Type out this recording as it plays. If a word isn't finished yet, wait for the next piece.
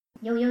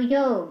Yo, yo,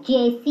 yo,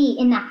 GAC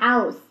in the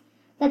house.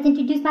 Let's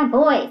introduce my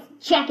boys.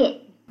 Check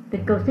it. The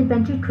Ghost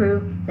Adventure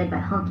crew, led by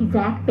Honky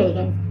Zach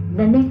Bagans.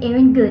 Then there's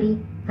Aaron Goody,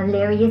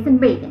 hilarious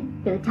and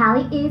Raven. Billy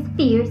Tally is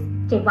fierce.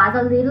 Jay Wise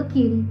a little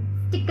cutie.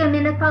 Stick 'em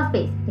in a crawl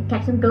space to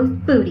catch some ghost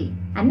booty.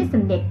 I miss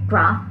him, Nick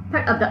Groff,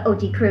 part of the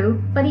OG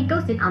crew, but he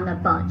ghosted on the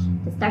bunch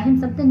to start him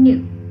something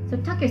new. So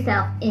tuck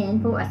yourself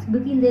in for a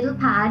spooky little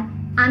pod.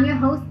 I'm your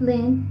host,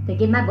 Lynn, to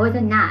give my boys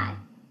a nod.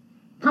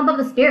 Pump up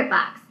the spirit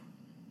box.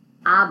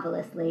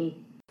 Obviously.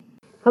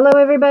 Hello,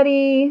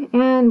 everybody,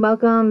 and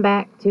welcome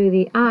back to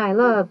the I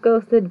Love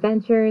Ghost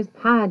Adventures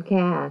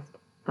podcast.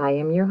 I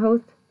am your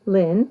host,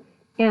 Lynn,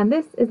 and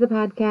this is the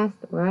podcast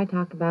where I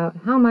talk about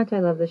how much I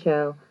love the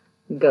show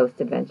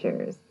Ghost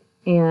Adventures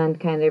and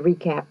kind of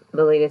recap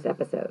the latest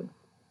episode.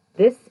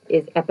 This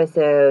is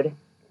episode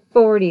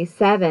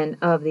 47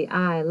 of the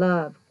I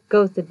Love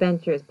Ghost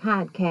Adventures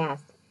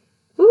podcast.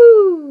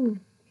 Woo!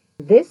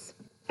 This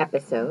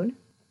episode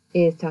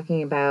is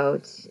talking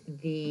about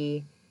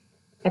the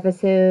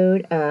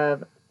episode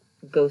of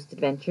Ghost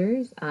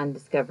Adventures on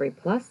Discovery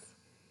Plus.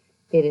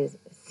 It is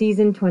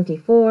season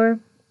 24,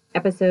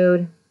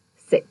 episode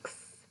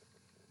 6,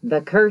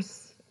 The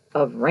Curse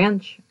of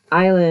Ranch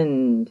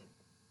Island,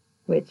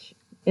 which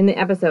in the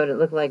episode it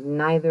looked like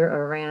neither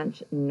a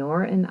ranch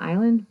nor an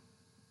island,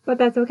 but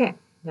that's okay.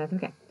 That's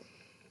okay.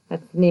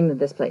 That's the name of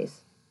this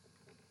place.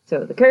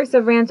 So, The Curse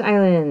of Ranch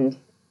Island,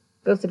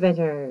 Ghost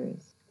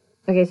Adventures.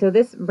 Okay, so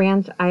this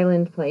Ranch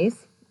Island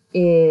place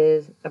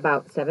is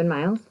about 7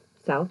 miles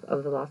south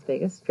of the Las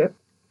Vegas Strip.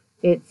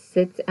 It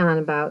sits on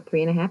about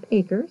 3.5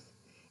 acres,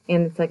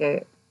 and it's like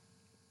a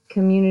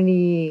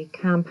community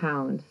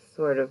compound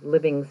sort of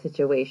living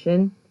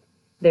situation.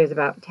 There's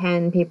about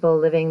 10 people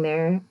living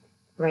there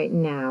right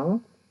now.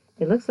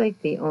 It looks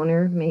like the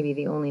owner may be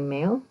the only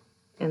male,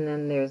 and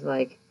then there's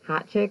like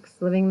hot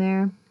chicks living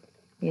there.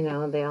 You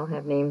know, they all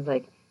have names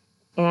like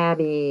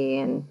Abby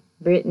and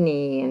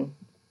Brittany and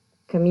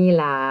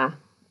Camila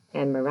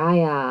and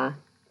Mariah.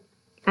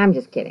 I'm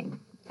just kidding.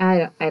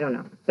 I don't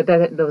know. But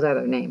those are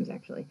their names,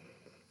 actually.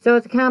 So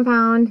it's a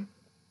compound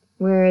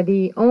where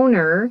the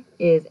owner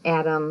is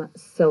Adam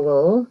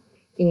Sowell,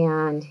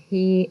 and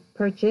he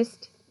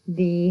purchased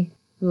the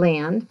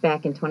land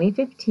back in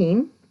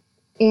 2015.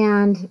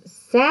 And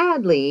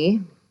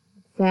sadly,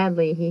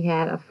 he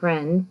had a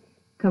friend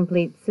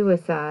complete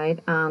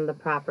suicide on the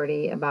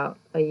property about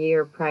a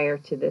year prior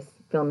to this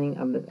filming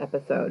of this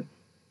episode.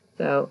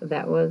 So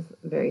that was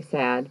very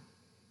sad.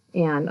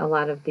 And a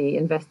lot of the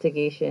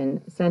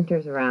investigation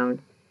centers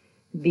around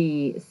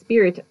the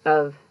spirit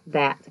of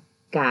that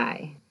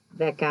guy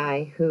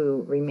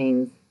who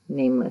remains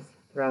nameless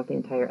throughout the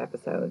entire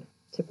episode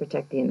to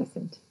protect the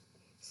innocent.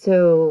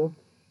 So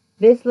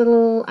this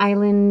little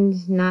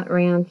island, not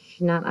ranch,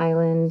 not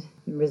island,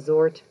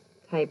 resort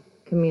type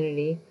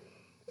community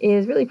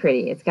is really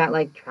pretty. It's got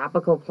like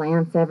tropical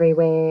plants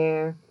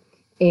everywhere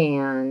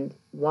and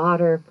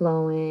water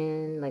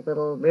flowing, like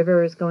little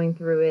rivers going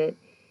through it,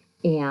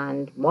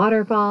 and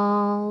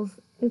waterfalls.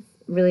 It's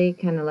really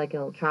kind of like a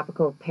little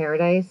tropical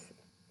paradise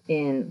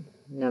in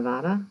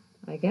Nevada,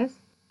 I guess.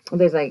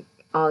 There's like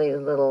all these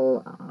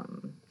little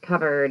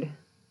covered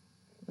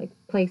like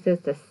places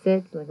to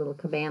sit, like little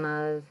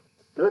cabanas.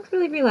 It looks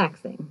really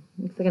relaxing.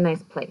 Looks like a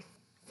nice place.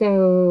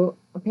 So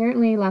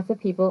apparently lots of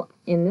people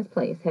in this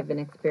place have been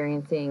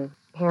experiencing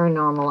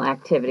paranormal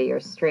activity or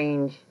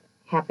strange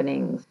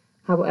happenings.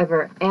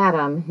 However,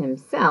 Adam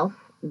himself,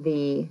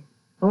 the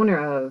owner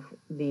of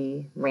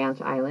the ranch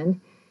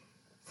island,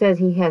 says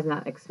he has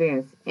not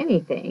experienced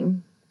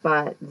anything,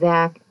 but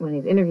Zach, when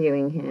he's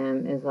interviewing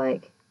him, is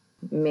like,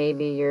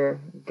 maybe you're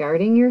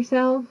guarding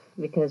yourself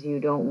because you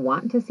don't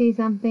want to see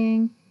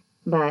something,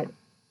 but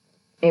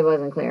it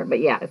wasn't clear.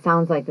 But yeah, it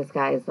sounds like this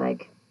guy is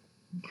like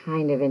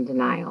kind of in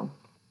denial.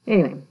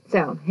 Anyway,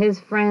 so his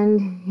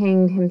friend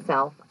hanged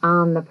himself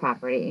on the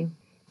property,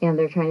 and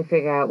they're trying to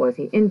figure out, was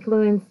he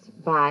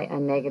influenced by a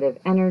negative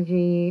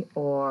energy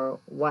or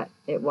what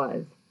it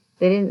was.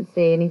 They didn't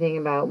say anything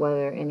about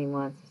whether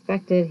anyone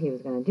suspected he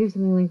was going to do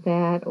something like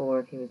that or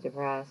if he was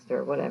depressed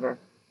or whatever.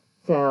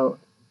 So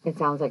it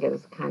sounds like it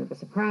was kind of a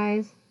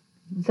surprise.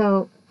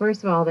 So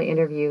first of all, they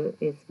interview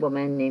this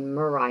woman named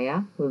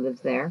Mariah who lives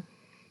there.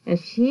 And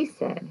she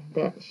said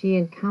that she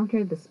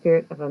encountered the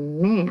spirit of the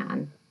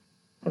man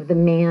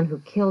who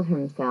killed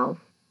himself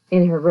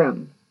in her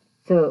room.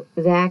 So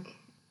Zach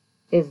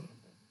is,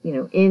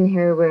 in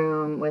her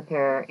room with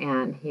her,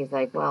 and he's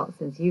like, well,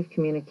 since you've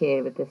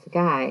communicated with this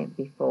guy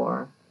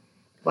before,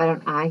 why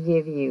don't I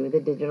give you the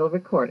digital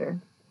recorder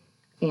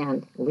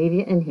and leave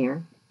you in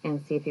here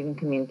and see if you can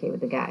communicate with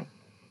the guy.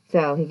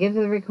 So he gives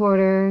her the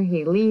recorder,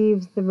 he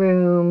leaves the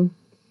room,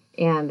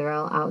 and they're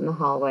all out in the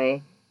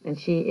hallway, and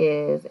she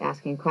is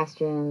asking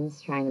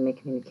questions, trying to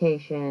make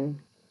communication.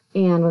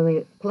 And when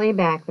we play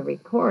back the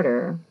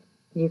recorder,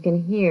 you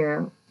can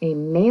hear a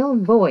male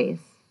voice,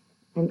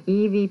 an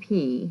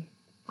EVP,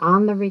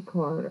 on the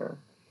recorder.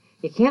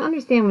 You can't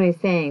understand what he's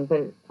saying, but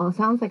it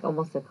sounds like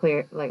almost a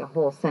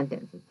whole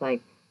sentence. It's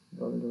like,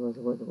 but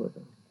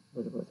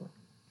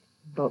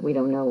we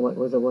don't know what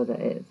wuzza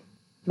wuzza is.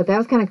 But that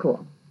was kind of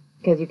cool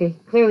because you could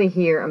clearly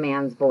hear a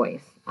man's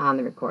voice on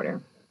the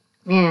recorder.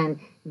 And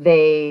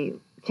they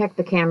checked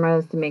the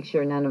cameras to make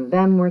sure none of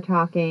them were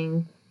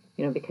talking,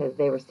 because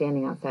they were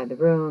standing outside the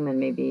room, and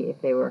maybe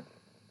if they were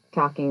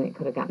talking, it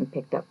could have gotten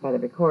picked up by the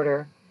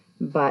recorder.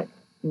 But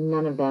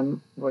none of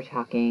them were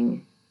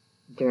talking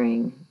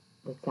during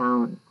the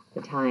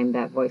time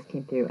that voice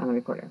came through on the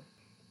recorder.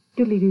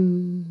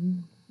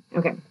 Doodly-doo.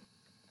 Okay.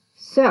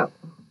 So,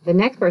 the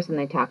next person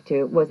they talked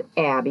to was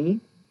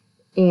Abby,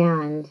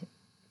 and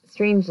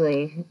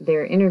strangely,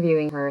 they're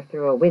interviewing her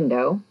through a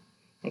window.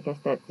 I guess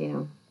that's,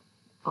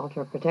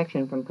 ultra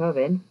protection from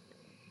COVID.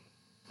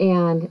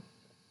 And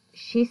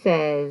she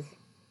says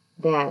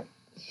that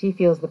she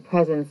feels the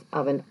presence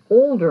of an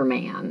older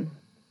man,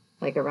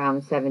 like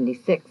around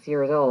 76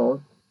 years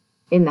old,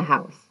 in the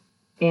house.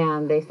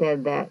 And they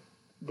said that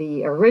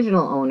the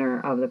original owner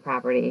of the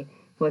property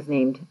was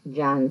named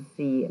John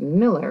C.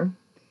 Miller,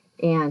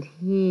 and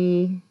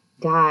he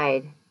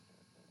died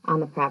on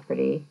the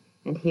property,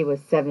 and he was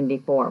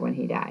 74 when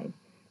he died.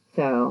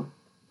 So,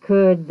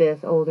 could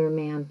this older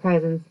man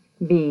presence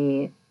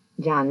be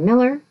John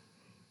Miller?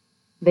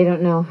 They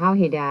don't know how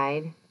he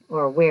died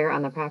or where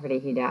on the property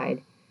he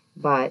died,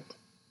 but,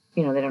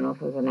 they don't know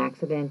if it was an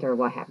accident or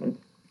what happened.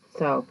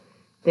 So,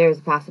 there's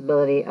a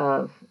possibility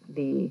of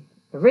the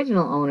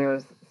original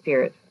owner's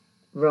spirit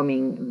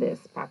roaming this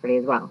property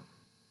as well.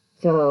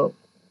 So,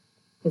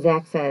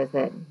 Zach says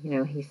that,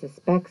 he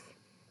suspects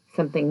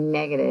something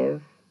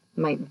negative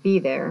might be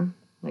there,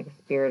 like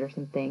a spirit or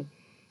something,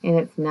 and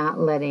it's not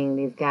letting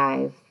these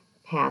guys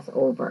pass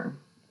over,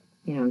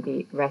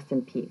 and rest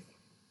in peace,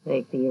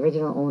 like the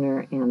original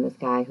owner and this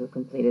guy who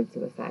completed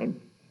suicide.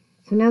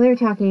 So now they're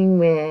talking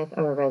with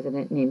a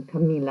resident named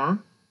Camila,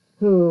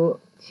 who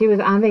she was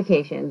on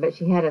vacation, but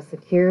she had a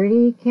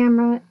security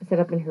camera set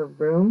up in her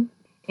room,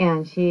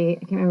 and I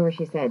can't remember where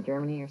she said,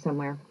 Germany or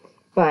somewhere,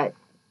 but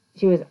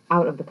she was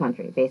out of the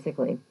country,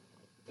 basically.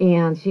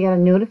 And she got a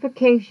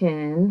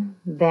notification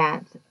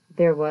that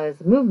there was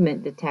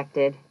movement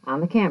detected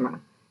on the camera.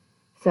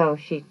 So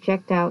she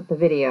checked out the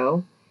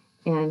video,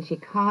 and she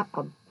caught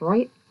a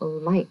bright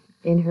light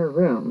in her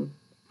room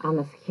on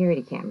the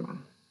security camera.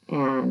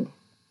 And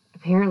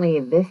apparently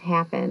this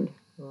happened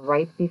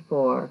right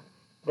before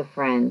the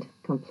friend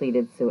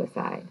completed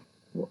suicide.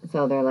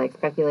 So they're like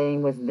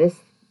speculating, was this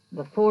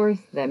the force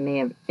that may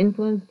have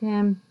influenced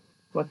him?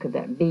 What could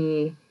that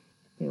be?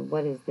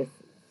 What is this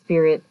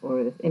spirit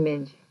or this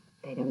image?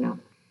 They don't know.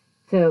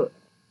 So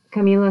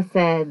Camila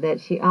said that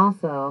she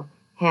also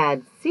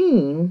had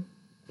seen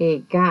a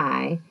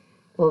guy,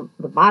 well,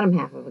 the bottom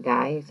half of a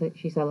guy. So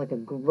she saw like a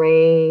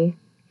gray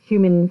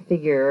human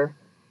figure,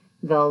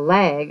 the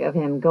leg of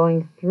him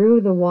going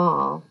through the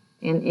wall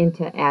and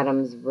into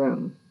Adam's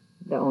room,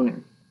 the owner.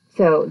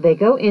 So they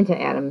go into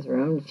Adam's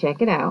room to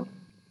check it out,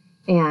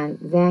 and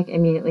Zach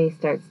immediately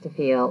starts to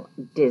feel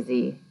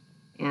dizzy,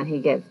 and he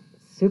gets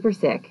super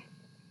sick,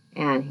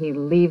 and he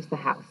leaves the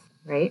house,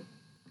 right?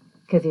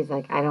 Because he's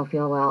like, I don't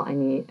feel well, I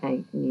need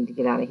to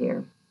get out of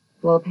here.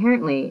 Well,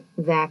 apparently,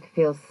 Zach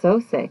feels so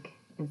sick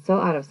and so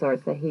out of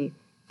sorts that he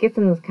gets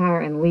in his car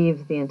and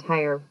leaves the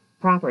entire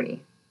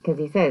property, because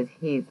he says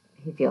he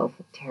feels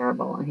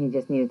terrible, and he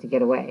just needed to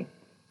get away.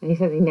 And he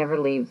says he never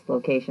leaves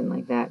location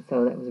like that,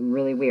 so that was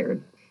really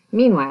weird.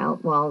 Meanwhile,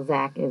 while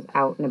Zach is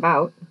out and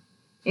about,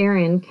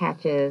 Aaron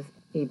catches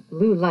a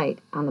blue light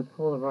on the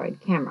Polaroid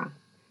camera.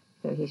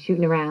 So he's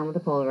shooting around with the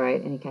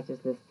Polaroid, and he catches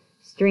this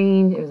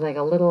strange, it was like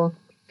a little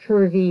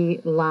curvy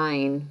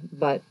line,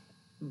 but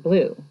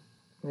blue.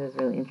 It was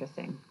really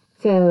interesting.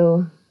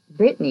 So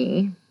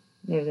Brittany,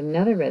 there's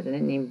another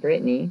resident named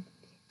Brittany,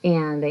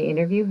 and they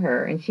interview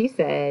her, and she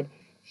said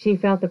she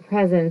felt the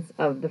presence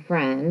of the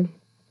friend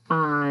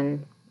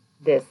on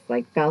this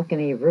like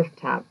balcony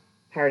rooftop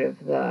part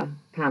of the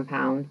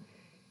compound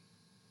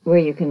where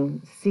you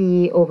can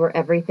see over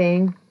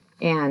everything,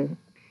 and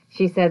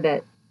she said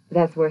that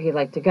that's where he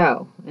liked to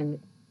go, and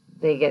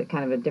they get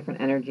kind of a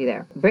different energy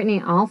there.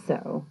 Brittany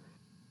also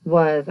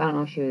was, I don't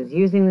know if she was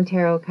using the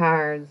tarot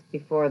cards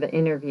before the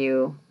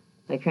interview,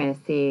 like trying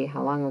to see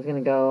how long it was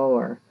going to go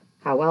or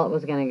how well it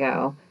was going to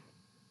go,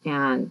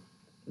 and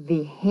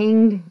the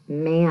Hanged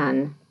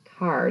Man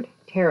card,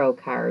 tarot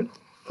card,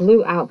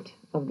 flew out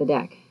of the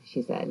deck,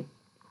 she said,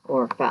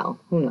 or fell,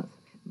 who knows.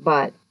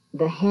 But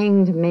the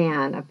Hanged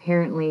Man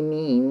apparently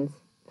means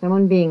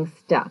someone being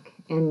stuck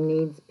and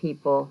needs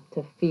people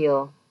to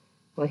feel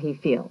what he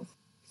feels.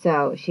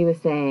 So she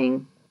was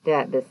saying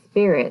that the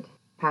spirit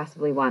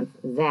possibly wants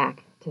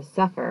Zach to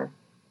suffer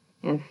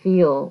and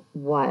feel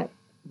what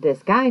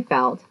this guy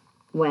felt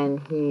when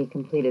he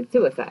completed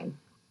suicide.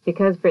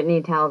 Because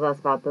Brittany tells us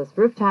about this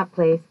rooftop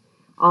place,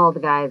 all the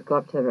guys go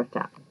up to the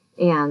rooftop.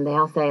 And they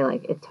all say,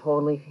 like, it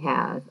totally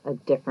has a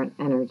different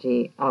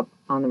energy up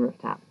on the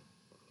rooftop.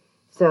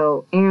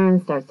 So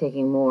Aaron starts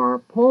taking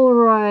more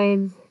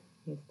Polaroids.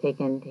 He's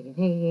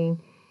taking.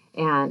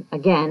 And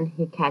again,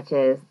 he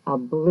catches a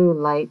blue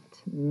light,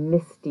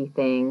 misty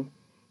thing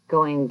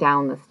going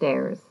down the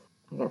stairs,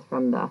 I guess,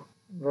 from the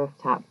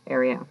rooftop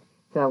area.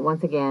 So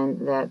once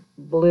again, that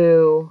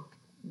blue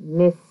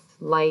mist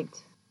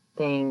light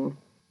thing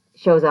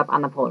shows up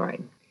on the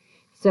Polaroid.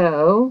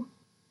 So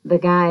the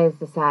guys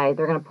decide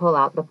they're going to pull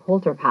out the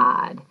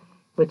Polterpod,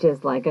 which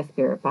is like a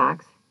spirit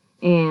box,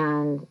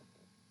 and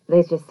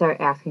they just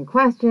start asking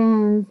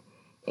questions,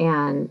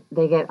 and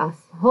they get a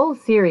whole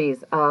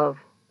series of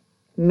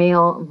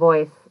male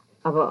voice,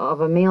 of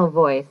a male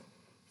voice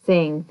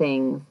saying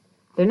things.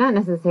 They're not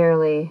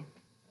necessarily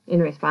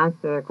in response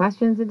to their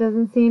questions, it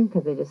doesn't seem,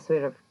 because they just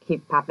sort of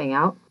keep popping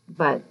out.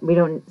 But we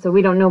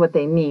don't know what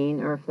they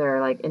mean, or if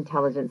they're like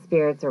intelligent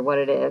spirits or what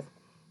it is.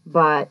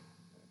 But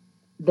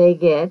they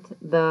get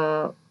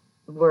the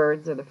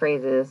words or the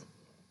phrases,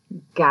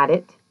 got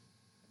it,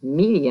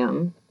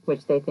 medium,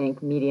 which they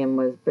think medium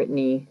was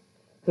Brittany,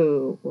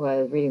 who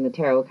was reading the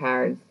tarot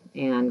cards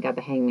and got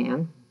the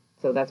hangman.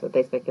 So that's what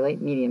they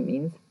speculate medium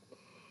means.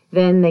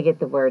 Then they get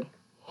the word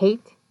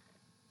hate,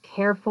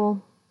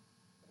 careful,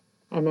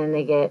 and then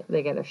they get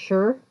a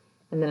sure,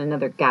 and then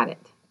another got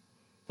it.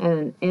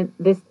 And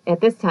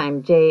at this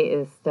time, Jay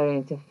is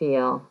starting to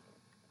feel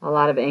a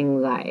lot of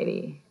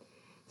anxiety.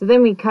 So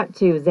then we cut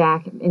to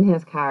Zach in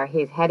his car.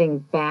 He's heading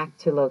back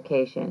to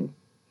location.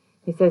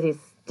 He says he's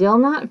still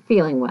not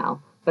feeling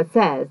well, but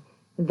says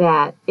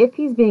that if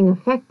he's being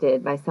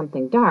affected by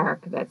something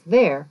dark that's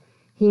there,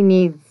 he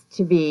needs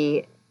to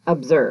be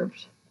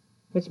observed,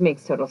 which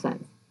makes total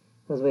sense,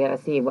 because we got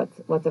to see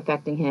what's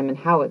affecting him and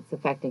how it's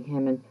affecting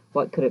him and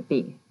what could it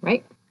be,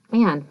 right?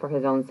 And for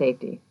his own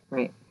safety,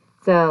 right?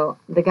 So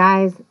the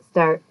guys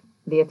start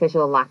the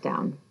official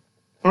lockdown.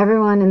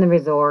 Everyone in the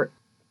resort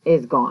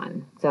is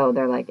gone. So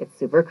they're like, it's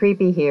super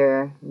creepy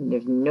here.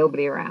 There's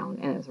nobody around,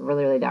 and it's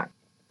really, really dark.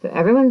 So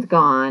everyone's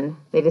gone.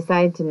 They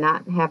decide to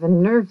not have a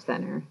nerve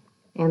center,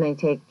 and they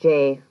take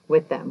Jay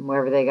with them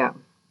wherever they go.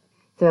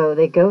 So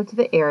they go to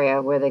the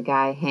area where the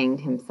guy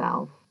hanged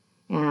himself,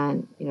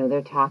 and,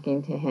 they're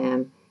talking to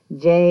him.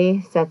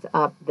 Jay sets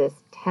up this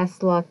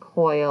Tesla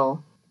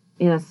coil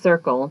in a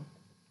circle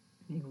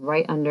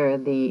right under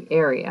the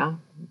area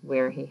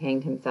where he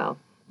hanged himself,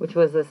 which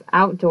was this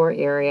outdoor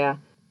area.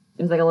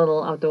 It was like a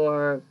little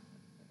outdoor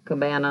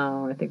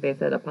cabana, or I think they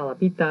said a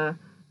palapita,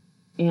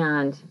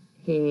 and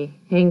he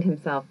hanged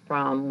himself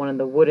from one of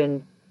the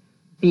wooden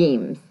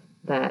beams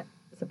that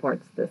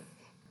supports this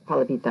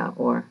palapita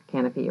or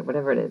canopy or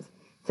whatever it is.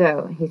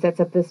 So he sets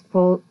up this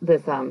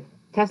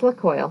Tesla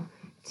coil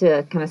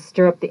to kind of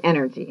stir up the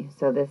energy.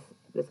 So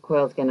this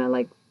coil is going to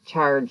like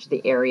charge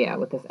the area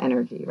with this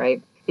energy,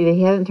 right?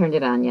 He hasn't turned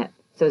it on yet.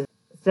 So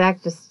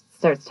Zach just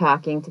starts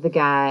talking to the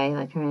guy,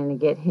 like trying to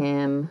get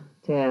him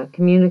to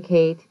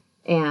communicate.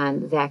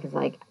 And Zach is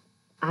like,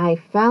 I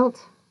felt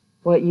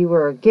what you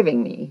were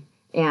giving me,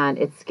 and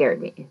it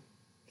scared me.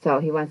 So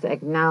he wants to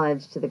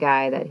acknowledge to the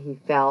guy that he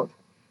felt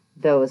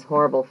those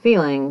horrible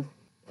feelings.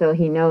 So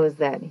he knows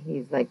that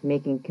he's like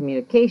making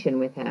communication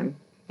with him,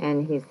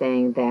 and he's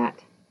saying that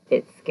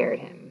it scared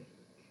him.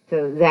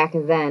 So Zach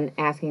is then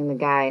asking the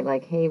guy,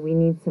 like, hey, we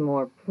need some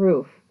more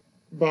proof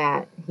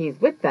that he's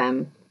with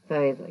them.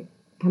 So he's like,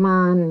 come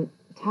on,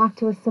 talk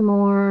to us some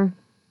more.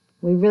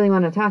 We really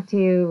want to talk to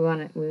you.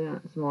 We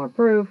want some more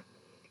proof.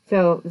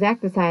 So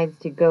Zach decides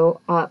to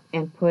go up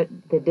and put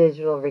the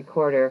digital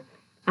recorder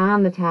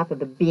on the top of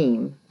the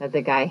beam that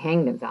the guy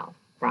hanged himself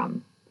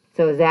from.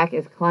 So Zach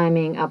is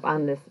climbing up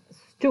on this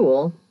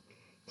stool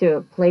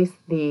to place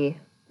the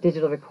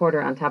digital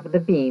recorder on top of the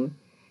beam,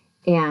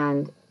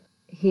 and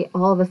he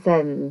all of a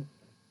sudden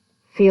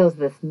feels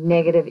this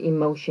negative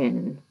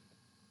emotion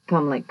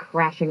come like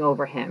crashing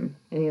over him,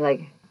 and he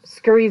like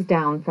scurries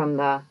down from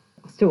the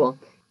stool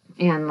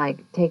and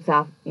like takes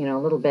off, a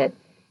little bit.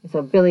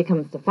 So Billy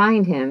comes to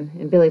find him,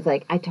 and Billy's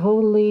like, I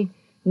totally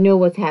know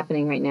what's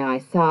happening right now. I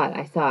saw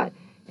it.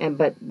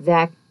 But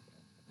Zach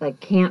like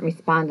can't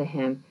respond to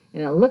him,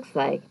 and it looks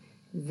like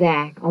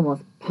Zach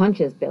almost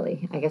punches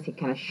Billy. I guess he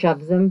kind of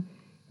shoves him,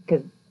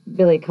 because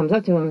Billy comes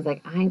up to him and is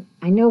like,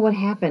 I know what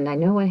happened.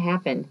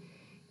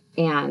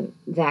 And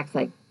Zach's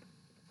like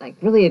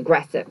really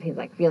aggressive. He's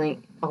like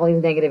feeling all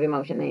these negative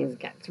emotions, and he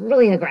gets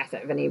really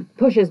aggressive, and he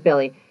pushes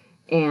Billy,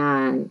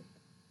 and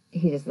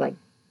he just like,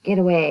 get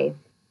away.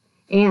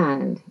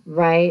 And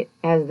right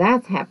as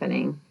that's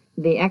happening,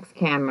 the X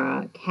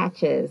camera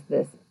catches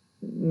this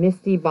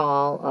misty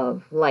ball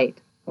of light,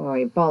 or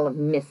a ball of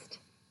mist,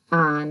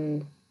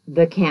 on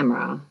the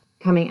camera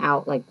coming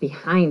out like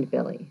behind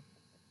Billy.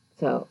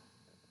 So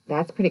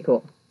that's pretty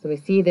cool. So we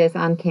see this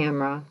on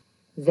camera.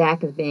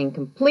 Zach is being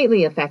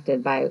completely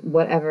affected by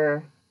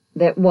whatever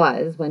that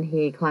was when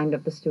he climbed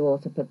up the stool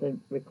to put the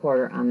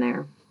recorder on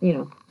there.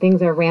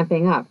 Things are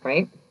ramping up,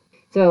 right?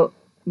 So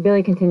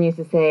Billy continues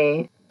to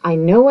say, I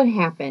know what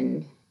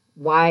happened,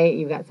 why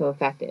you got so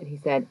affected. He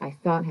said, I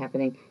saw it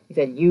happening. He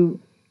said, you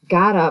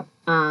got up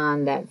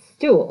on that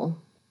stool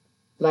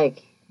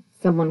like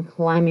someone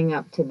climbing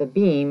up to the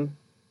beam,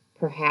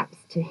 perhaps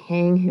to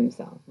hang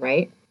himself,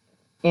 right?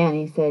 And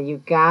he said, you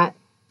got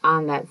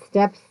on that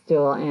step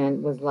stool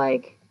and was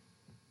like,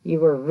 you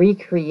were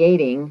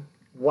recreating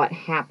what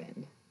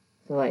happened.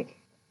 So like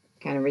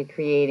kind of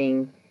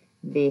recreating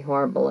the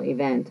horrible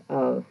event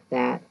of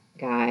that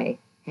guy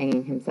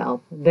hanging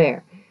himself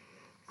there.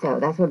 So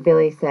that's what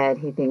Billy said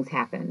he thinks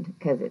happened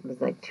because it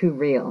was like too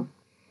real.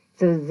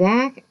 So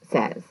Zach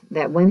says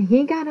that when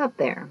he got up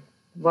there,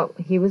 what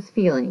he was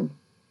feeling,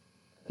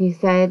 he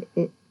said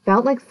it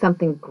felt like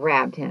something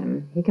grabbed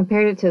him. He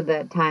compared it to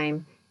the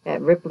time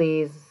at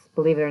Ripley's,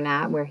 believe it or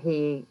not, where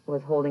he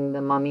was holding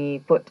the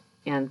mummy foot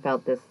and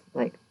felt this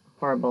like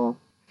horrible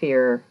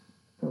fear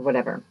or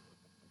whatever.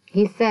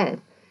 He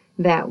said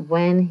that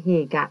when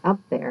he got up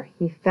there,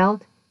 he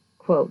felt,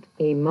 quote,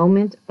 a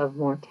moment of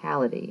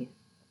mortality,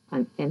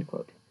 end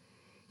quote.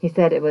 He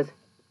said it was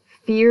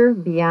fear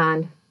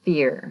beyond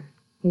fear.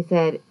 He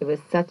said it was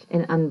such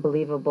an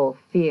unbelievable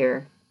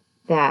fear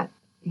that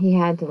he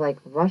had to like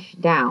rush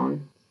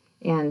down,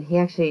 and he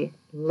actually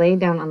lay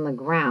down on the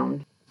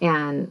ground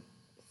and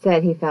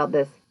said he felt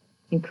this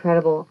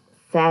incredible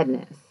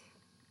sadness,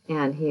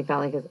 and he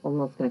felt like he was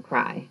almost going to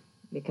cry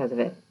because of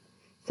it.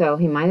 So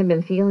he might have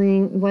been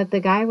feeling what the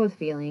guy was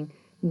feeling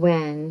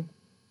when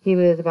he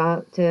was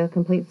about to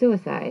complete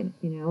suicide.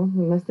 You know,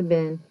 he must have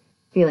been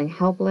feeling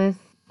helpless,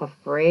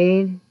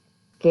 afraid,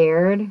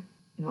 scared, you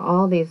know,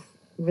 all these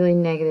really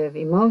negative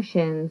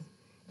emotions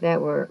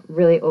that were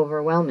really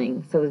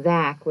overwhelming. So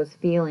Zach was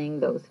feeling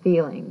those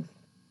feelings.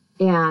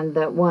 And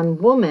that one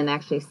woman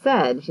actually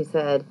said, she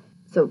said,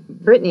 so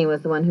Brittany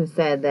was the one who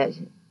said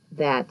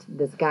that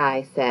this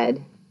guy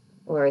said,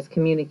 or is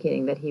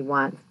communicating that he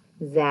wants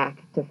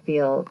Zach to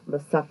feel the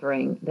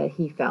suffering that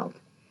he felt.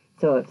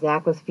 So if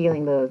Zach was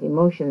feeling those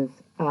emotions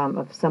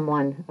of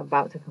someone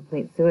about to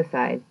complete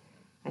suicide,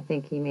 I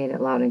think he made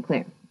it loud and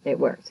clear. It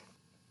worked.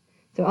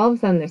 So all of a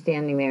sudden they're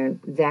standing there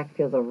and Zach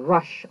feels a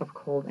rush of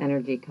cold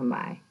energy come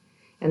by.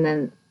 And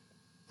then,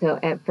 so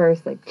at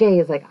first, like Jay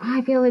is like, oh,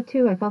 I feel it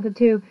too, I felt it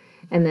too.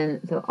 And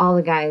then, so all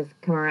the guys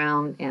come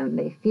around and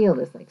they feel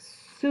this like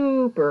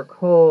super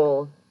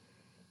cold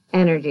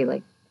energy,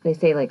 like they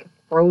say like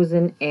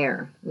frozen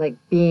air, like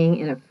being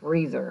in a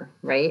freezer,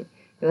 right?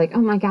 They're like,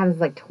 oh my God, it's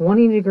like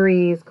 20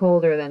 degrees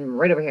colder than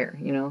right over here,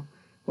 you know,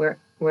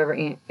 wherever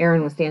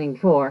Aaron was standing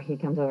before, he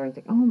comes over and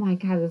says, oh my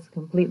God, it's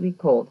completely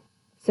cold.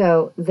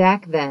 So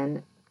Zach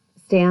then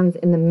stands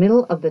in the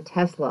middle of the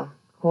Tesla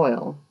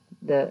coil,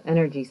 the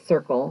energy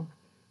circle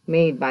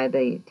made by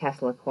the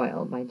Tesla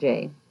coil by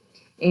Jay.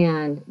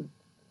 And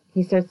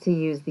he starts to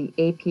use the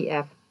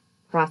APF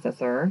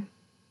processor.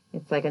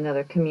 It's like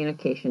another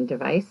communication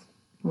device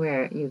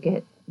where you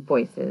get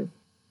voices.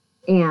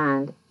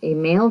 And a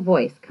male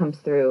voice comes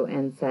through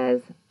and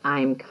says,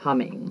 I'm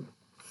coming.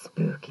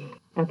 Spooky.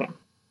 Okay.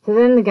 So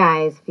then the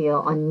guys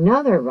feel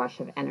another rush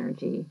of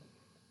energy.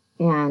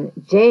 And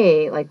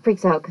Jay like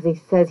freaks out because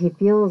he says he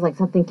feels like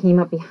something came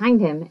up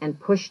behind him and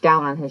pushed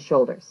down on his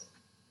shoulders.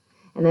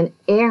 And then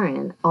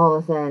Aaron, all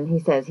of a sudden, he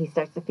says he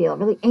starts to feel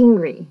really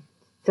angry.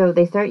 So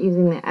they start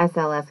using the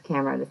SLS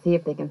camera to see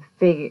if they can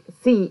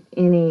see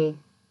any,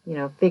 you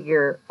know,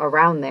 figure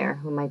around there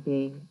who might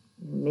be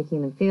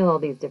making them feel all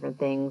these different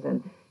things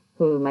and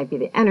who might be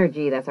the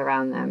energy that's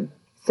around them.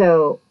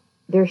 So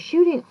they're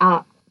shooting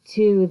up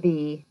to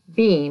the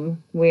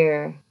beam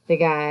where the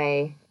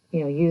guy,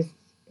 you know, used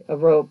a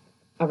rope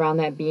around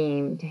that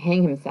beam to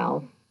hang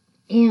himself.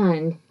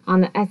 And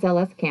on the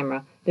SLS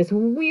camera, this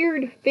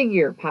weird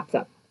figure pops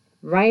up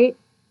right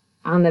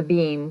on the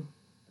beam,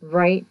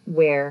 right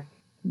where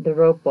the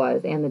rope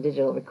was and the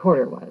digital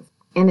recorder was.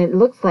 And it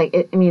looks like,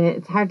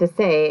 it's hard to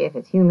say if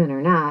it's human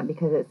or not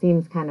because it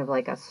seems kind of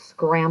like a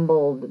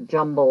scrambled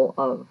jumble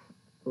of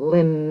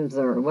limbs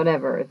or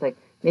whatever. It's like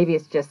maybe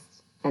it's just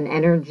an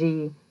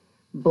energy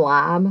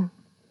blob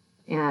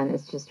and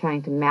it's just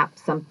trying to map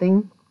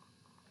something.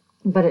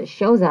 But it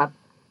shows up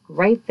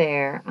right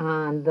there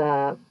on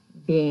the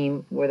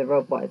beam where the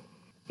rope was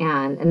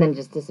and then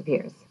just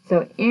disappears.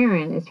 So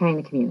Aaron is trying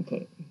to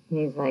communicate.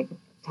 He's like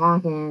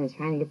talking, he's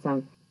trying to get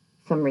some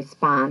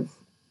response.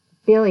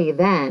 Billy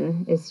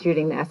then is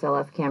shooting the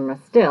SLS camera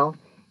still,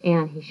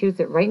 and he shoots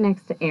it right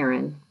next to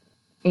Aaron.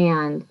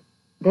 And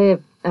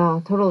the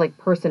total like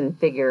person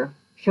figure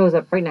shows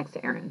up right next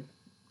to Aaron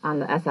on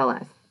the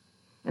SLS.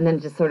 And then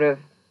just sort of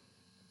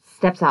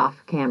steps off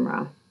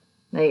camera.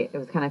 It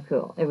was kind of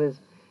cool. It was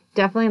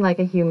definitely like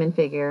a human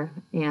figure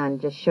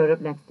and just showed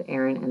up next to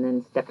Aaron and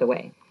then stepped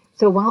away.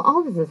 So while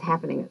all this is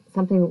happening,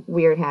 something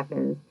weird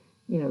happens.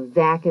 You know,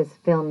 Zach is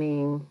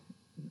filming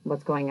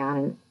what's going on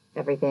and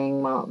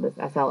everything while this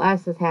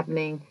SLS is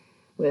happening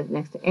with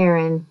next to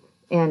Aaron.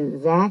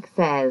 And Zach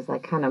says,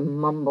 like kind of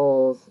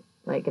mumbles,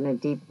 like in a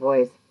deep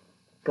voice,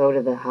 go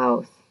to the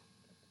house.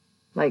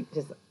 Like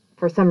just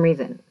for some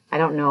reason. I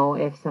don't know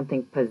if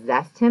something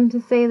possessed him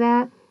to say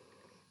that,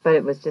 but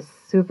it was just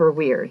super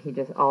weird. He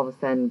just all of a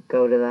sudden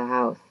go to the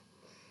house.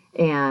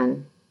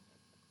 And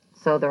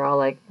so they're all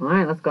like, all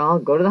right, let's all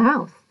go to the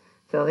house.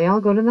 So they all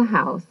go to the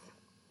house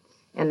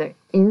and they're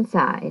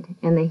inside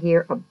and they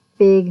hear a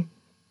big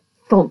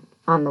thump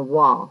on the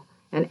wall.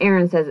 And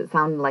Aaron says it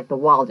sounded like the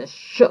wall just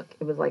shook.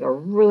 It was like a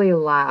really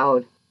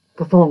loud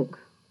ka-thunk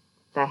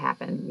that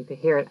happened. You could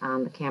hear it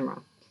on the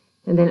camera.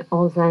 And then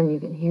all of a sudden you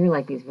can hear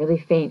like these really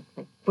faint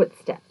like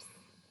footsteps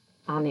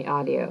on the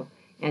audio.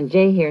 And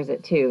Jay hears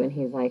it too, and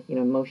he's like,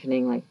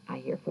 motioning like, I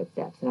hear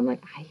footsteps. And I'm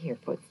like, I hear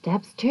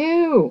footsteps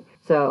too.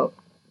 So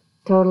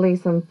totally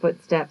some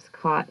footsteps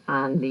caught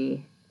on the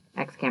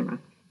X camera.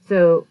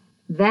 So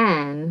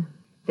then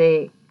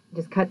they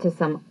just cut to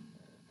some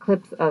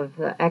clips of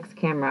the X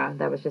camera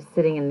that was just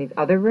sitting in these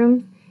other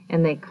rooms,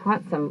 and they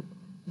caught some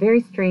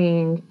very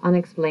strange,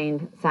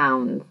 unexplained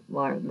sounds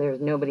while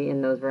there's nobody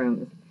in those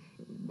rooms.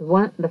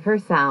 The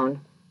first sound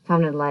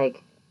sounded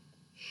like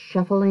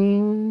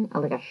shuffling,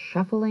 like a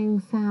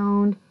shuffling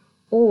sound,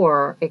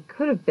 or it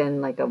could have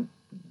been like a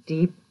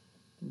deep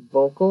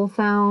vocal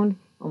sound,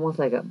 almost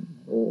like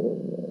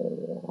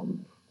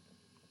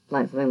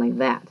like something like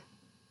that.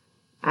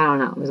 I don't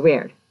know. It was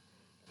weird.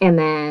 And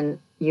then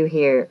you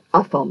hear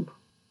a thump.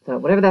 So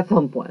whatever that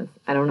thump was,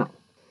 I don't know.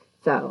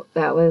 So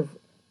that was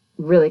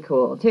really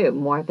cool too.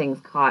 More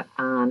things caught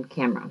on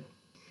camera.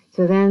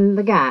 So then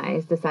the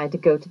guys decide to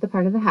go to the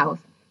part of the house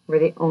where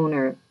the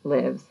owner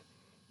lives,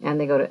 and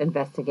they go to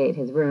investigate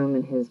his room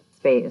and his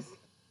space,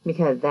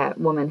 because that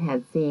woman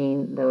had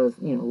seen those,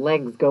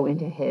 legs go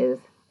into his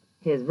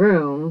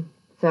room.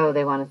 So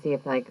they want to see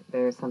if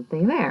there's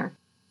something there.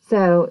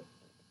 So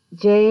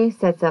Jay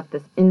sets up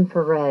this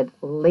infrared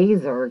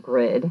laser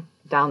grid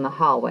down the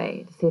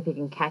hallway to see if he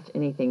can catch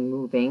anything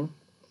moving.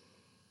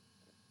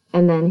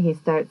 And then he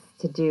starts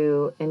to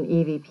do an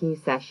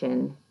EVP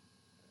session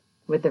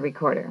with the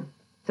recorder.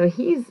 So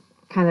he's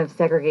kind of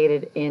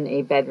segregated in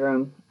a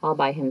bedroom all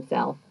by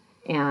himself,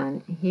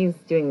 and he's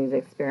doing these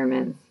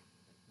experiments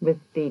with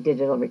the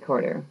digital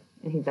recorder,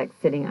 and he's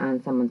sitting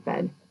on someone's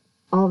bed.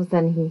 All of a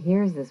sudden he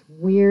hears this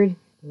weird,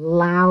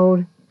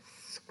 loud,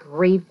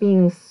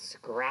 scraping,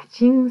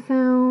 scratching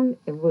sound.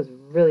 It was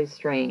really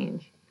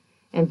strange.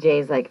 And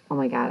Jay's like, oh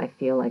my God, I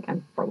feel like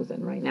I'm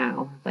frozen right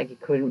now. Like he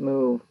couldn't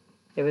move.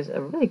 It was a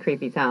really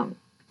creepy sound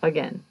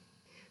again.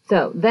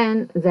 So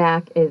then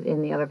Zach is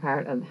in the other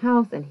part of the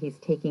house, and he's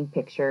taking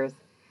pictures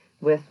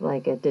with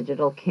a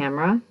digital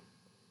camera.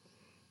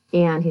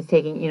 And he's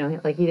taking,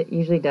 like he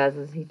usually does,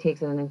 is he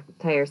takes an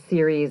entire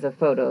series of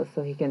photos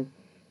so he can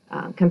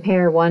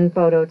compare one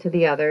photo to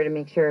the other to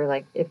make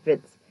sure, if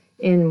it's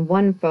in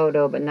one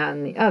photo but not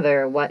in the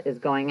other, what is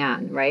going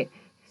on, right?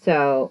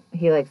 So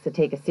he likes to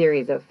take a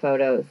series of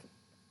photos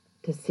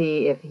to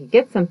see if he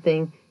gets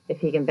something, if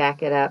he can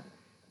back it up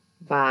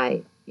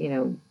by,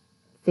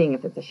 seeing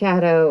if it's a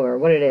shadow or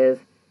what it is.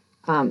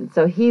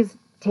 So he's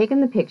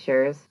taken the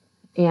pictures,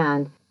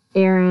 and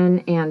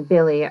Aaron and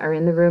Billy are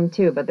in the room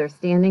too, but they're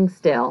standing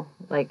still,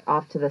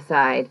 off to the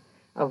side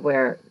of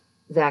where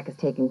Zach is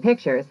taking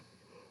pictures.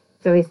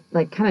 So he's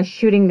kind of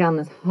shooting down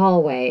this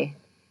hallway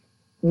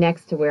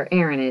next to where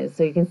Aaron is.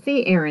 So you can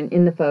see Aaron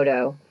in the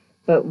photo,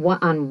 but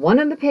on one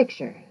of the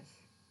pictures,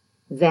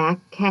 Zach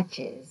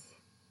catches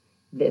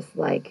this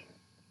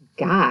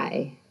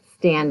guy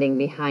standing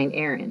behind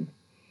Aaron.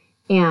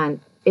 And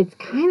it's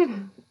kind of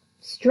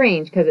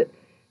strange because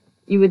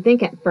you would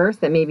think at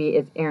first that maybe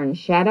it's Aaron's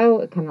shadow.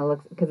 It kind of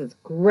looks, because it's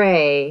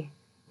gray,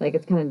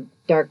 it's kind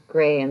of dark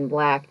gray and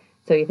black.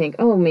 So you think,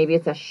 oh, maybe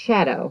it's a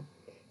shadow.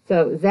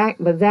 So Zach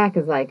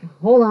is like,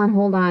 hold on.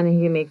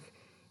 And he makes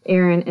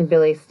Aaron and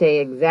Billy stay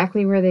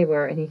exactly where they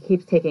were. And he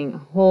keeps taking a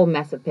whole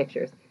mess of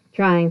pictures,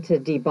 trying to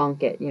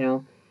debunk it,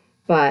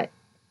 But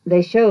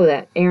they show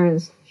that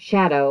Aaron's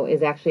shadow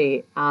is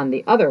actually on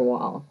the other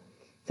wall.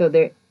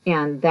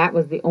 And that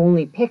was the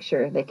only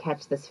picture they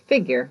catch this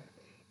figure.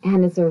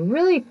 And it's a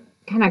really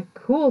kind of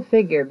cool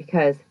figure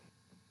because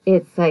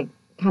it's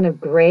kind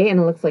of gray and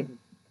it looks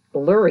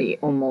blurry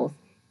almost.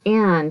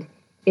 And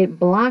it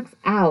blocks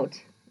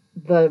out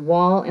the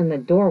wall and the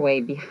doorway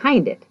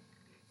behind it.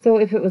 So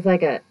if it was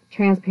a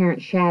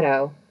transparent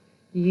shadow,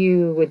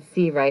 you would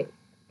see right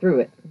through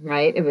it,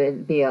 right? It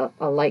would be a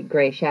light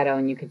gray shadow,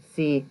 and you could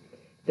see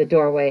the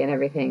doorway and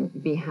everything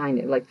behind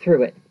it,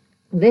 through it.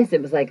 This,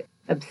 it was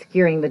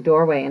obscuring the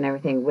doorway and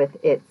everything with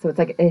it. So it's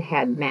it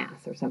had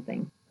mass or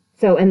something.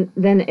 So, and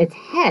then its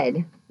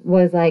head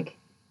was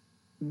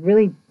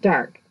really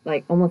dark,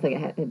 almost it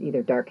had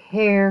either dark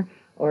hair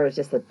or it was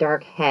just a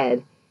dark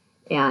head.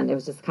 And it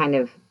was just kind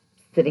of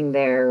sitting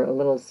there a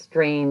little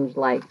strange,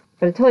 but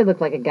it totally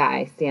looked like a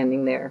guy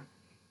standing there.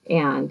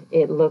 And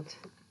it looked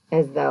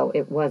as though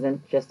it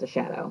wasn't just a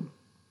shadow,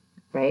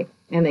 right?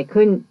 And they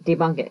couldn't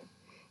debunk it.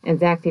 And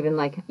Zach's even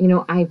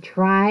I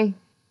try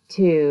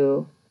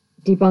to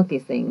debunk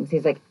these things.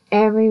 He's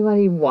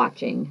everybody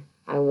watching,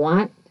 I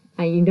want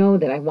to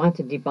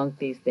debunk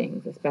these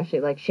things,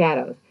 especially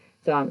shadows.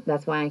 So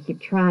that's why I keep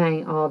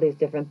trying all these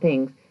different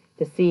things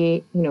to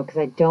see,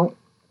 because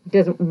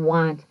doesn't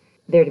want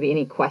there to be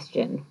any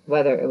question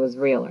whether it was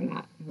real or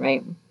not,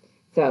 right?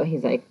 So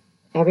he's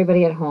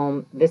everybody at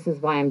home, this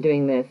is why I'm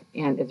doing this,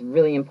 and it's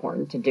really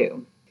important to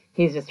do.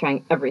 He's just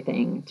trying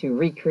everything to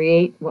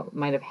recreate what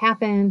might have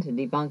happened, to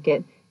debunk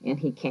it, and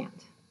he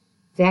can't.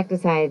 Zach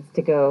decides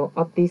to go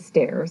up these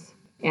stairs,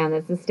 and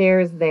it's the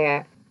stairs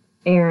that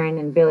Aaron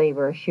and Billy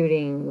were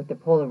shooting with the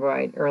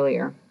Polaroid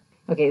earlier.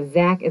 Okay,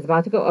 Zach is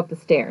about to go up the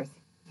stairs,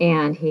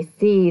 and he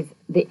sees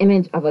the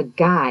image of a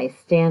guy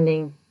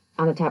standing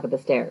on the top of the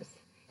stairs.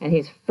 and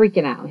he's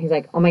freaking out. He's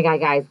like, oh my God,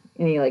 guys.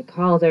 And he like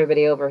calls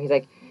everybody over. He's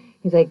like,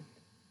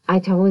 I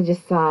totally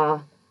just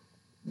saw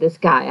this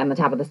guy on the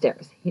top of the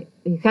stairs. He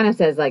kind of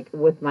says like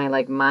with my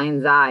like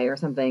mind's eye or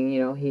something,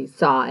 he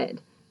saw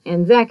it.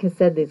 And Zach has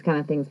said these kind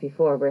of things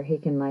before where he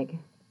can like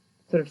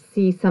sort of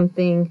see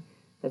something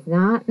that's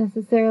not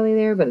necessarily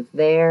there, but it's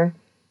there.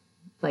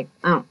 Like,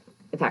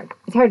 it's hard.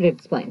 It's hard to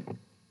explain.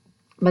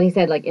 But he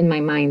said like in my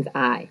mind's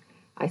eye,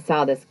 I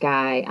saw this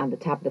guy on the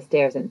top of the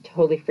stairs and it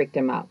totally freaked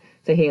him out.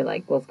 So he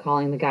like was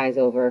calling the guys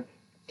over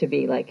to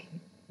be like,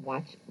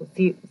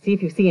 see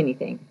if you see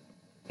anything.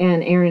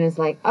 And Aaron is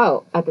like,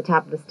 oh, at the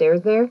top of the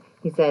stairs there?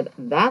 He said,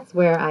 that's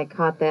where I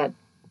caught that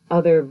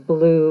other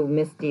blue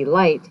misty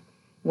light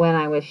when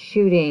I was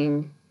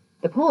shooting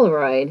the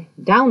Polaroid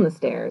down the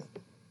stairs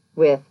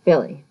with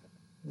Billy.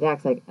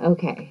 Zach's like,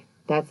 okay,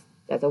 that's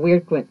a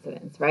weird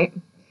coincidence, right?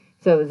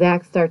 So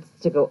Zach starts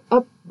to go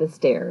up the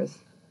stairs,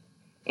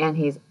 and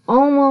he's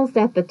almost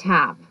at the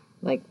top.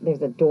 Like,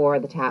 there's a door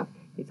at the top.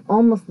 He's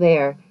almost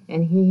there,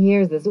 and he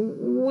hears this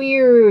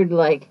weird,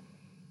 like,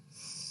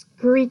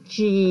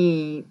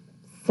 screechy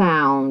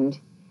sound.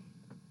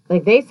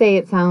 Like, they say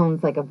it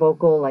sounds like a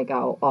vocal, like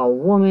a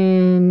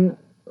woman,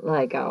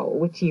 like a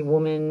witchy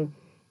woman,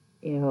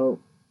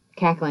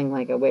 cackling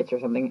like a witch or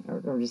something,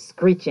 or just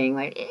screeching,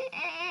 like,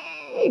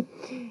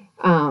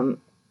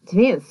 to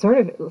me, it sort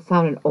of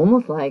sounded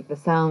almost like the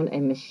sound a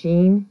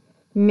machine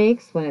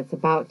makes when it's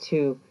about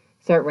to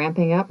start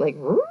ramping up, like,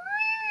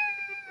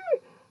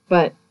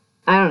 but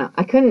I don't know.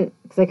 I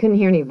couldn't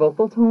hear any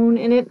vocal tone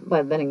in it,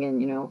 but then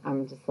again,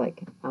 I'm just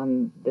like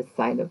on this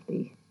side of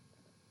the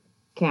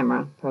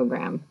camera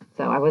program,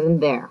 so I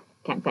wasn't there.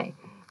 Can't say.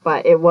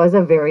 But it was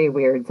a very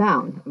weird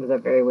sound. It was a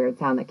very weird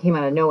sound that came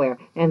out of nowhere,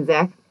 and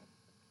Zach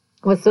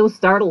was so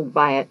startled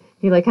by it,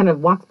 he like kind of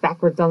walks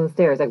backwards down the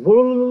stairs, like,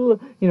 whoa,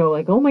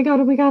 like, oh my God,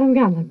 oh my God, oh my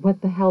God, like,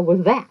 what the hell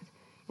was that?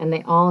 And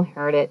they all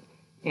heard it,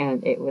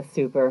 and it was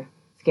super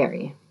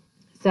scary.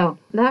 So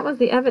that was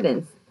the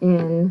evidence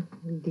in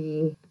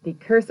the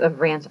Curse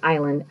of Ranch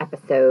Island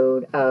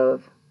episode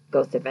of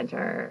Ghost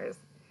Adventures.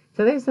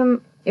 So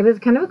it was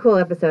kind of a cool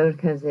episode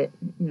because it,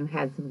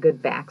 had some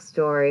good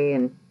backstory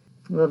and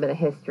a little bit of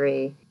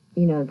history.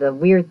 The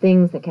weird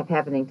things that kept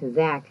happening to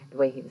Zach, the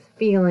way he was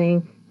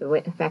feeling,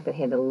 the fact that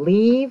he had to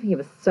leave. He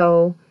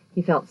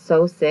felt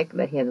so sick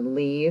that he had to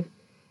leave.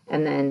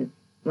 And then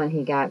when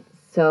he got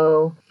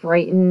so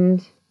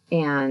frightened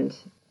and,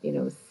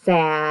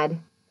 sad,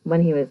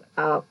 when he was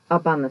up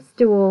on the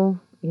stool,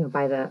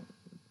 by the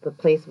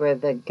place where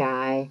the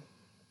guy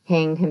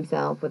hanged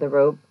himself with a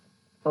rope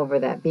over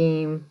that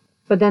beam.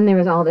 But then there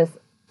was all this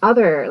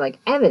other, like,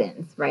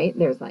 evidence, right?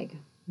 There's, like,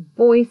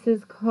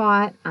 voices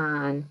caught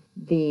on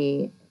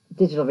the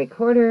digital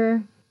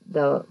recorder.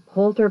 The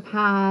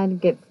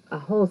Polterpod gets a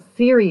whole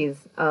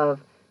series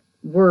of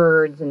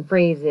words and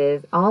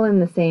phrases all in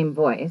the same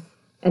voice.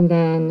 And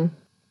then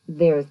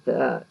there's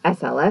the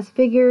SLS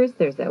figures.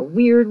 There's a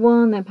weird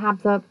one that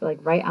pops up like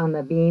right on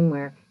the beam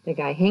where the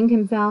guy hanged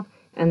himself.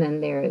 And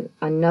then there's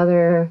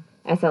another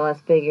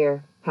SLS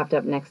figure popped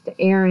up next to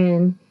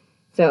Aaron.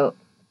 So,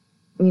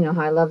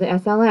 how I love the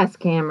SLS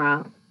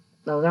camera.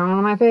 Those are one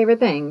of my favorite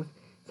things.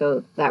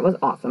 So that was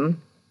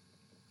awesome.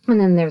 And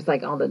then there's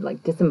like all the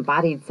like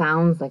disembodied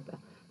sounds, like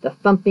the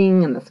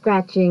thumping and the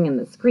scratching and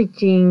the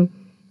screeching.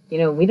 We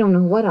don't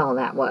know what all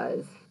that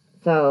was.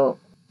 So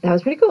that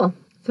was pretty cool.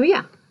 So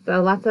yeah,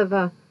 so lots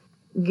of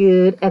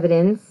good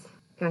evidence,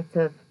 lots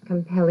of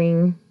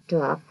compelling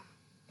stuff.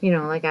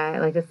 Like I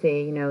like to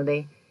say,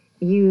 they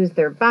use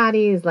their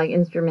bodies like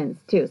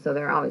instruments too. So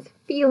they're always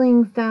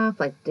feeling stuff,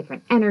 like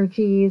different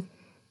energies,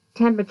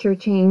 temperature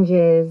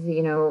changes,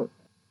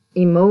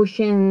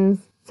 emotions.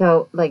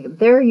 So, like,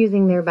 they're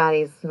using their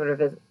bodies sort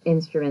of as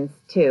instruments,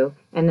 too.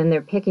 And then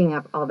they're picking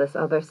up all this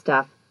other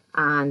stuff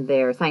on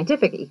their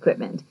scientific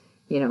equipment,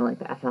 like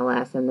the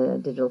SLS and the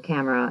digital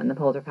camera and the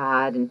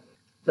Polterpod and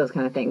those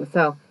kind of things.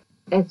 So,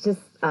 it's just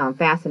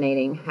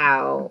fascinating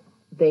how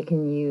they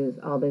can use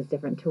all those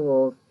different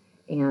tools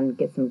and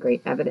get some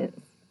great evidence.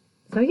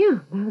 So, yeah,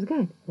 that was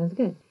good. That was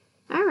good.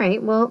 All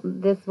right, well,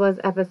 this was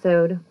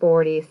episode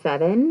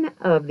 47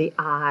 of the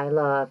I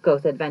Love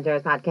Ghost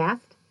Adventures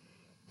podcast.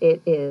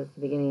 It is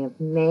the beginning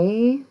of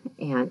May,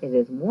 and it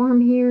is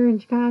warm here in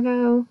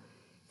Chicago.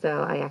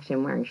 So I actually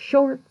am wearing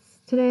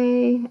shorts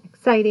today.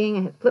 Exciting.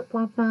 I had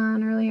flip-flops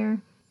on earlier.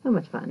 So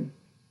much fun.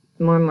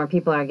 More and more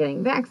people are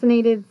getting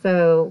vaccinated,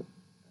 so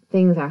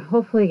things are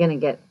hopefully going to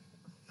get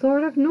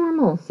sort of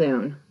normal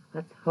soon.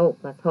 Let's hope.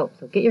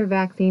 So get your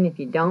vaccine if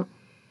you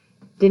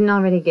didn't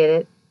already get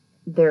it.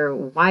 They're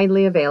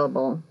widely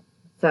available.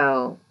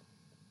 So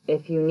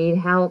if you need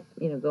help,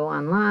 go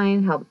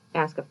online,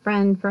 ask a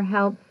friend for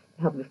help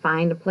you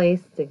find a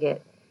place to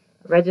get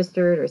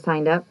registered or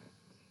signed up.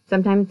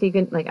 Sometimes you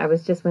can, like, I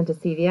went to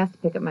CVS to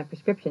pick up my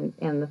prescriptions,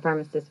 and the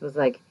pharmacist was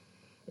like,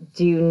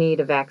 do you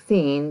need a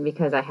vaccine?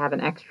 Because I have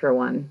an extra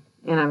one.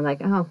 And I'm like,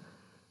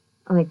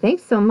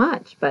 thanks so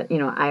much. But,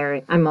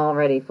 I'm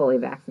already fully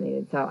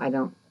vaccinated, so I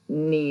don't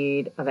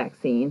need a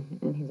vaccine.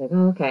 And he's like,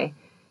 oh, okay.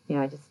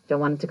 I just don't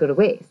want it to go to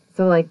waste.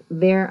 So, like,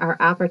 there are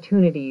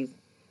opportunities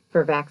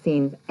for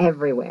vaccines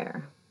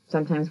everywhere,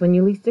 sometimes when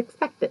you least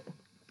expect it.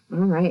 All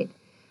right.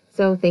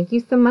 So thank you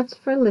so much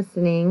for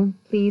listening.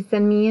 Please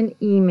send me an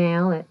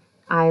email at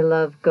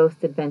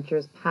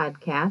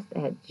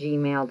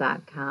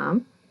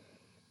iloveghostadventurespodcast@gmail.com.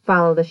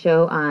 Follow the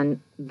show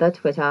on the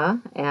Twitter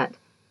at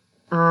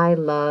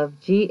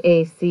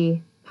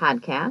ilovegac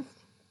podcast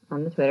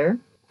on the Twitter.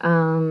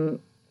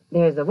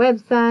 There's a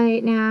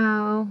website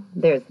now.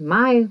 There's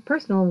my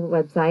personal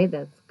website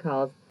that's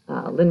called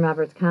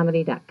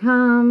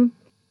LynnRobertsComedy.com.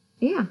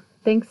 Yeah,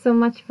 thanks so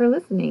much for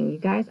listening. You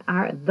guys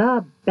are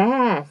the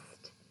best.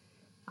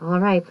 All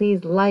right,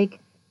 please like,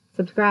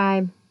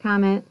 subscribe,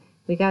 comment.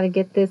 We got to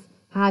get this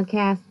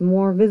podcast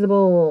more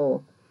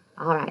visible.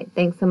 All right,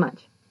 thanks so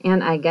much.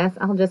 And I guess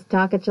I'll just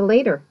talk at you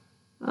later.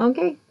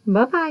 Okay,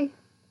 bye-bye.